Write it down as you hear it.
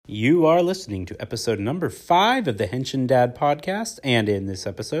You are listening to episode number 5 of the Henshin Dad podcast, and in this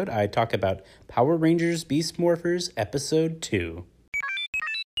episode, I talk about Power Rangers Beast Morphers episode 2.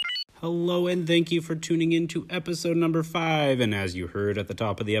 Hello, and thank you for tuning in to episode number 5, and as you heard at the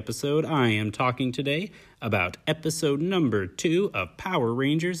top of the episode, I am talking today about episode number 2 of Power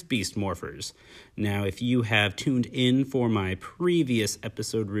Rangers Beast Morphers. Now, if you have tuned in for my previous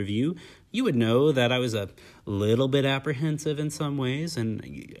episode review, you would know that I was a little bit apprehensive in some ways,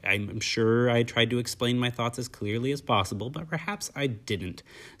 and I'm sure I tried to explain my thoughts as clearly as possible, but perhaps I didn't.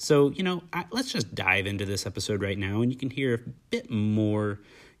 So, let's just dive into this episode right now, and you can hear a bit more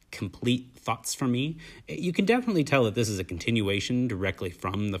complete thoughts from me. You can definitely tell that this is a continuation directly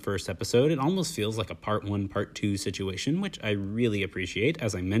from the first episode. It almost feels like a part 1, part 2 situation, which I really appreciate.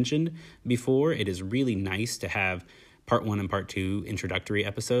 As I mentioned before, it is really nice to have part 1 and part 2 introductory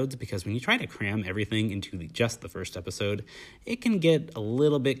episodes, because when you try to cram everything into just the first episode, it can get a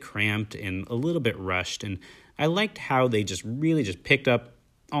little bit cramped and a little bit rushed. And I liked how they just picked up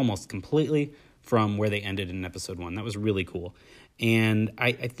almost completely from where they ended in episode 1. That was really cool. And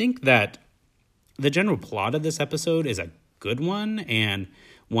I think that the general plot of this episode is a good one, and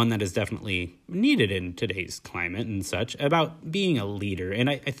one that is definitely needed in today's climate and such, about being a leader.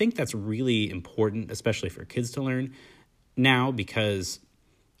 And I think that's really important, especially for kids to learn now, because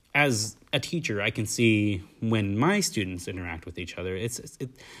as a teacher, I can see when my students interact with each other,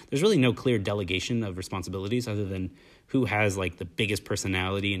 there's really no clear delegation of responsibilities other than who has like the biggest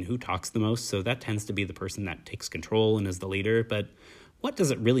personality and who talks the most. So that tends to be the person that takes control and is the leader. But what does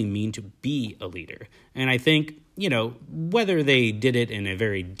it really mean to be a leader? And I think, whether they did it in a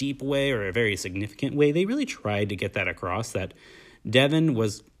very deep way or a very significant way, they really tried to get that across, that Devin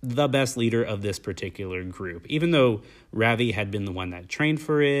was the best leader of this particular group, even though Ravi had been the one that trained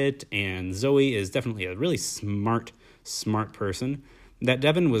for it, and Zoe is definitely a really smart person, that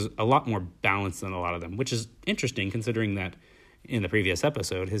Devin was a lot more balanced than a lot of them, which is interesting considering that in the previous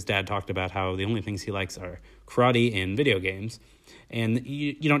episode, his dad talked about how the only things he likes are karate and video games, and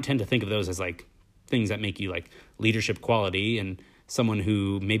you don't tend to think of those as like things that make you like leadership quality, and someone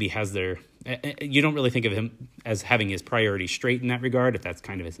who maybe has you don't really think of him as having his priorities straight in that regard, if that's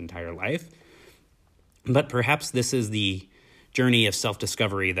kind of his entire life. But perhaps this is the journey of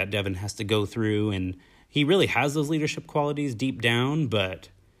self-discovery that Devin has to go through, and he really has those leadership qualities deep down, but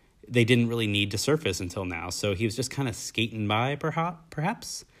they didn't really need to surface until now. So he was just kind of skating by,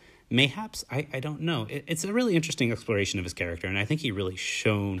 mayhaps, I don't know. It's a really interesting exploration of his character, and I think he really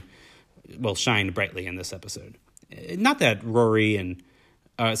shined brightly in this episode. Not that Ravi,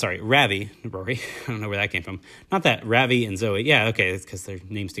 I don't know where that came from. Not that Ravi and Zoe, yeah, okay, it's because their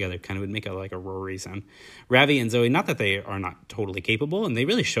names together kind of would make like a Rory sound. Ravi and Zoe, not that they are not totally capable, and they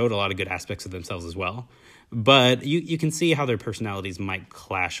really showed a lot of good aspects of themselves as well, but you can see how their personalities might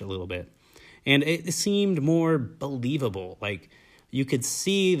clash a little bit. And it seemed more believable. Like, you could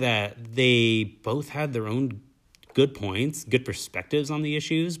see that they both had their own good points, good perspectives on the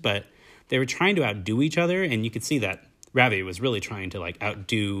issues, but they were trying to outdo each other, and you could see that Ravi was really trying to like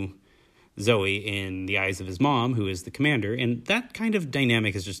outdo Zoe in the eyes of his mom, who is the commander, and that kind of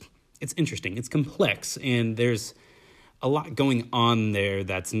dynamic is it's interesting, it's complex, and there's a lot going on there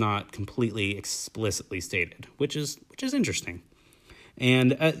that's not completely explicitly stated, which is interesting.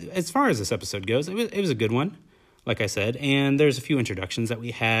 And as far as this episode goes, it was a good one, like I said, and there's a few introductions that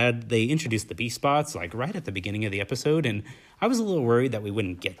we had. They introduced the Beast Bots like right at the beginning of the episode, and I was a little worried that we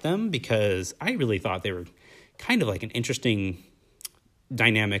wouldn't get them, because I really thought they were kind of like an interesting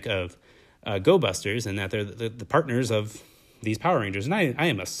dynamic of Go Busters, and that they're the partners of these Power Rangers. And I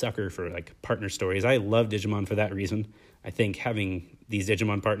am a sucker for like partner stories. I love Digimon for that reason. I think having these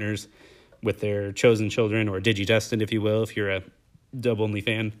Digimon partners with their chosen children, or Digidestined, if you will, if you're a dub-only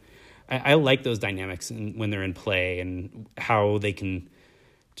fan, I like those dynamics when they're in play, and how they can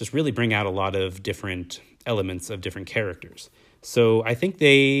just really bring out a lot of different elements of different characters. So I think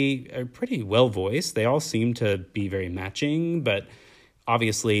they are pretty well voiced. They all seem to be very matching, but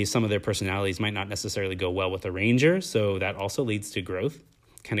obviously some of their personalities might not necessarily go well with a Ranger, so that also leads to growth,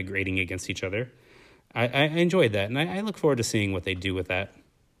 kind of grading against each other. I enjoyed that, and I look forward to seeing what they do with that.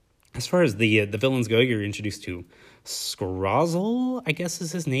 As far as the villains go, you're introduced to Scrozzle, I guess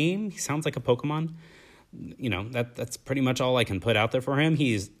is his name. He sounds like a Pokemon. That's pretty much all I can put out there for him.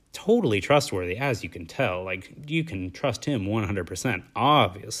 He's totally trustworthy, as you can tell. Like, you can trust him 100%,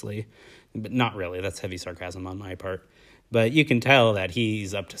 obviously, but not really. That's heavy sarcasm on my part. But you can tell that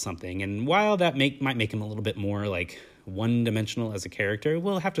he's up to something, and while that might make him a little bit more like one-dimensional as a character,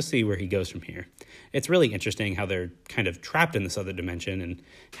 we'll have to see where he goes from here. It's really interesting how they're kind of trapped in this other dimension and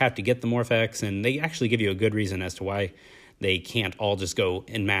have to get the Morph-X, and they actually give you a good reason as to why they can't all just go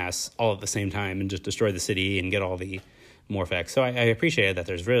en masse all at the same time and just destroy the city and get all the Morphex. So I appreciate that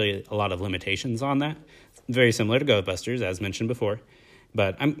there's really a lot of limitations on that. Very similar to GoBusters, as mentioned before.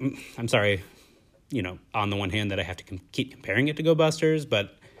 But I'm sorry, on the one hand that I have to keep comparing it to GoBusters,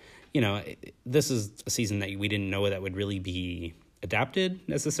 but, this is a season that we didn't know that would really be adapted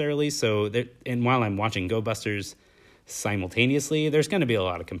necessarily. So, and while I'm watching GoBusters simultaneously, there's going to be a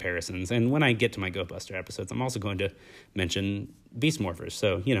lot of comparisons. And when I get to my GoBuster episodes, I'm also going to mention Beast Morphers.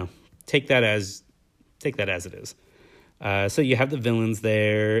 So, take that as it is. So you have the villains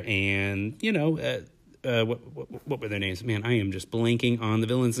there, and, what were their names? Man, I am just blanking on the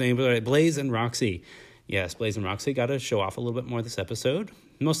villain's name. Blaze and Roxy. Yes, Blaze and Roxy got to show off a little bit more this episode.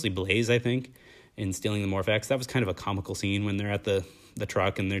 Mostly Blaze, I think, in stealing the Morphex. That was kind of a comical scene when they're at the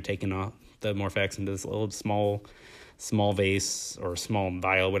truck and they're taking off the Morphex into this little small vase or small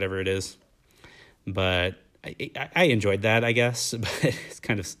vial, whatever it is. But I enjoyed that, I guess. But it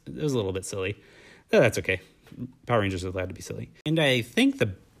was a little bit silly. But that's okay. Power Rangers are allowed to be silly. And I think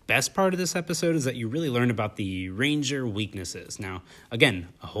the best part of this episode is that you really learn about the Ranger weaknesses. Now, again,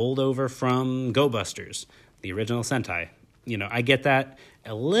 a holdover from GoBusters, the original Sentai. I get that.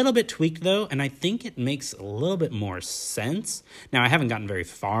 A little bit tweaked, though, and I think it makes a little bit more sense. Now, I haven't gotten very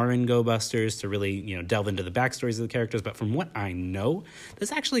far in GoBusters to really, delve into the backstories of the characters, but from what I know,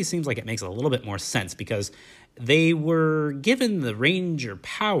 this actually seems like it makes a little bit more sense because they were given the Ranger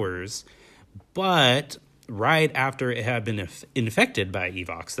powers, but right after it had been infected by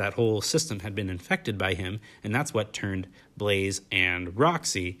Evox, that whole system had been infected by him, and that's what turned Blaze and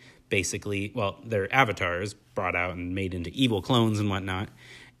Roxy basically, their avatars brought out and made into evil clones and whatnot.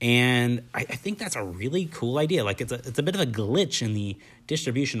 And I think that's a really cool idea. Like, it's a bit of a glitch in the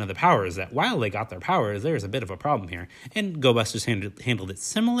distribution of the powers, that while they got their powers, there's a bit of a problem here. And GoBusters handled it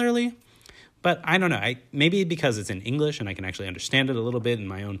similarly. But I don't know, maybe because it's in English and I can actually understand it a little bit in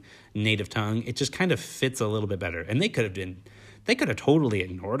my own native tongue, it just kind of fits a little bit better. And they could have totally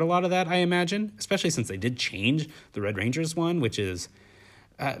ignored a lot of that, I imagine, especially since they did change the Red Rangers one, which is,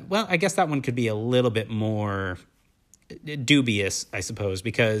 I guess that one could be a little bit more dubious, I suppose,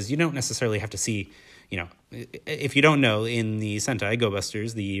 because you don't necessarily have to see, if you don't know, in the Sentai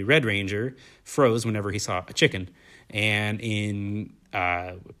GoBusters, the Red Ranger froze whenever he saw a chicken. And in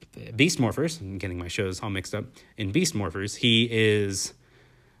Beast Morphers, I'm getting my shows all mixed up. In Beast Morphers, he is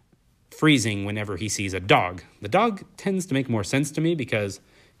freezing whenever he sees a dog. The dog tends to make more sense to me because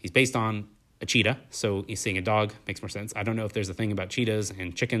he's based on a cheetah, so he's seeing a dog makes more sense. I don't know if there's a thing about cheetahs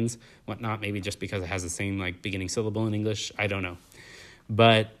and chickens, whatnot, maybe just because it has the same beginning syllable in English. I don't know.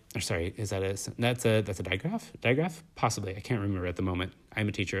 But, sorry, that's a digraph? Digraph? Possibly. I can't remember at the moment. I'm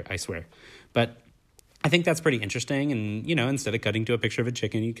a teacher, I swear. But I think that's pretty interesting. And, instead of cutting to a picture of a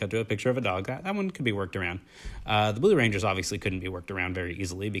chicken, you cut to a picture of a dog. That one could be worked around. The Blue Rangers obviously couldn't be worked around very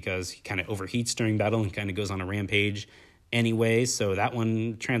easily because he kind of overheats during battle and kind of goes on a rampage anyway. So that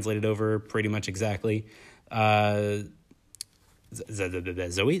one translated over pretty much exactly. Zoe.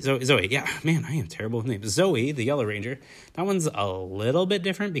 Yeah, man, I am terrible with names. Zoe, the Yellow Ranger. That one's a little bit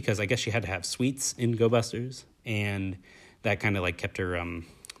different because I guess she had to have sweets in GoBusters. And that kind of kept her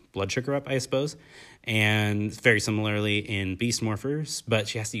blood sugar up, I suppose. And very similarly in Beast Morphers, but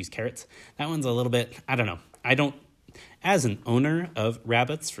she has to use carrots. That one's a little bit, I don't know. As an owner of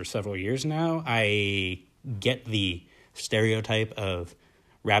rabbits for several years now, I get the stereotype of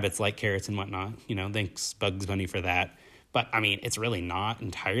rabbits like carrots and whatnot. Thanks Bugs Bunny for that. But, it's really not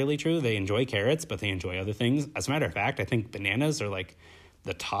entirely true. They enjoy carrots, but they enjoy other things. As a matter of fact, I think bananas are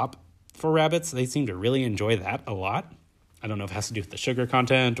the top for rabbits. They seem to really enjoy that a lot. I don't know if it has to do with the sugar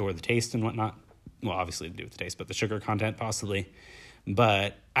content or the taste and whatnot. Well, obviously to do with the taste, but the sugar content possibly.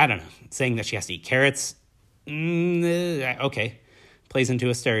 But I don't know. Saying that she has to eat carrots, okay. Plays into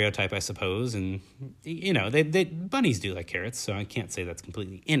a stereotype, I suppose. And, bunnies do like carrots, so I can't say that's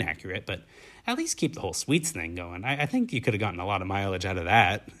completely inaccurate, but at least keep the whole sweets thing going. I think you could have gotten a lot of mileage out of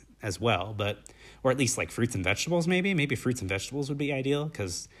that as well, or at least fruits and vegetables maybe. Maybe fruits and vegetables would be ideal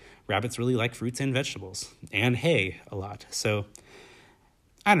because rabbits really like fruits and vegetables and hay a lot. So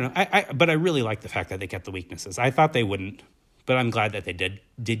I don't know. But I really like the fact that they kept the weaknesses. I thought they wouldn't, but I'm glad that they did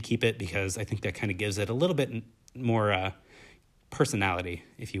keep it because I think that kind of gives it a little bit more personality,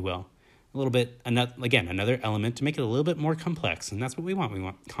 if you will. A little bit, another element to make it a little bit more complex, and that's what we want. We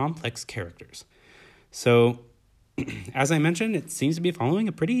want complex characters. So, as I mentioned, it seems to be following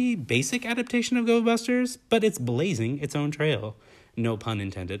a pretty basic adaptation of GoBusters, but it's blazing its own trail. No pun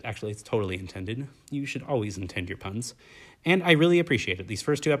intended. Actually, it's totally intended. You should always intend your puns. And I really appreciate it. These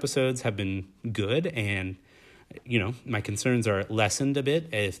first 2 episodes have been good, and, my concerns are lessened a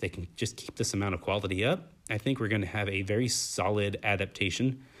bit if they can just keep this amount of quality up. I think we're going to have a very solid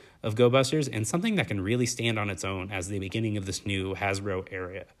adaptation of Go Busters and something that can really stand on its own as the beginning of this new Hasbro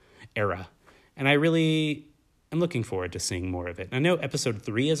era. And I really am looking forward to seeing more of it. I know episode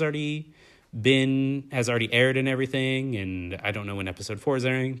 3 has already aired and everything, and I don't know when episode 4 is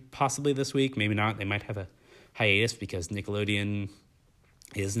airing. Possibly this week, maybe not. They might have a hiatus because Nickelodeon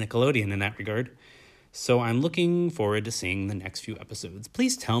is Nickelodeon in that regard. So I'm looking forward to seeing the next few episodes.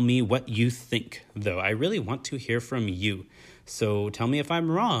 Please tell me what you think, though. I really want to hear from you. So tell me if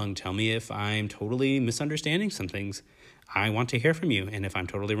I'm wrong. Tell me if I'm totally misunderstanding some things. I want to hear from you. And if I'm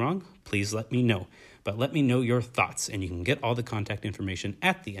totally wrong, please let me know. But let me know your thoughts, and you can get all the contact information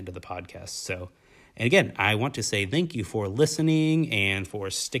at the end of the podcast. So, and again, I want to say thank you for listening and for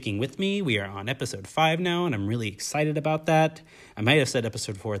sticking with me. We are on episode 5 now, and I'm really excited about that. I might have said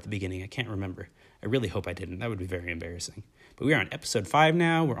episode 4 at the beginning. I can't remember. I really hope I didn't. That would be very embarrassing. But we are on episode 5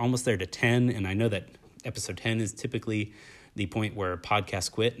 now. We're almost there to 10, and I know that episode 10 is typically the point where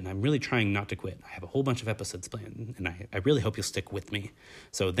podcasts quit, and I'm really trying not to quit. I have a whole bunch of episodes planned, and I really hope you'll stick with me.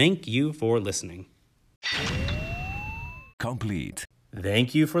 So thank you for listening. Complete.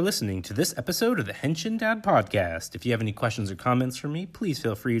 Thank you for listening to this episode of the Henshin Dad Podcast. If you have any questions or comments for me, please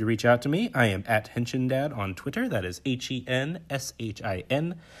feel free to reach out to me. I am at Henshin Dad on Twitter. That is HENSHINDAD.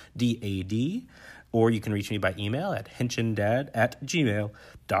 Or you can reach me by email at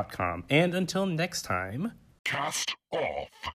henshindad@gmail.com. And until next time... Cast off.